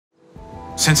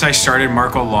Since I started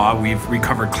Marko Law, we've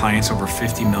recovered clients over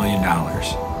 $50 million.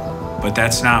 But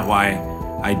that's not why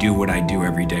I do what I do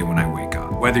every day when I wake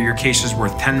up. Whether your case is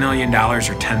worth $10 million or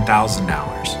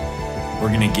 $10,000,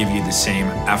 we're gonna give you the same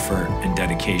effort and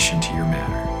dedication to your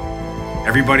matter.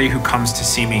 Everybody who comes to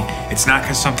see me, it's not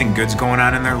because something good's going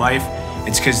on in their life,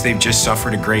 it's because they've just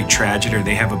suffered a great tragedy or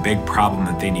they have a big problem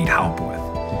that they need help with.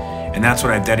 And that's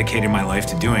what I've dedicated my life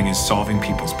to doing, is solving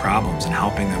people's problems and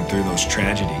helping them through those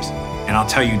tragedies. And I'll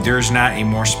tell you, there's not a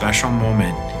more special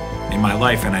moment in my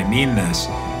life, and I mean this,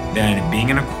 than being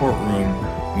in a courtroom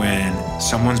when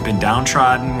someone's been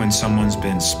downtrodden, when someone's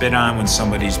been spit on, when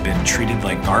somebody's been treated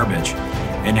like garbage,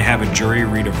 and to have a jury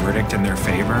read a verdict in their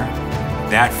favor.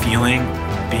 That feeling,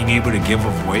 being able to give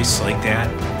a voice like that,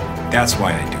 that's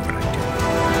why I do it.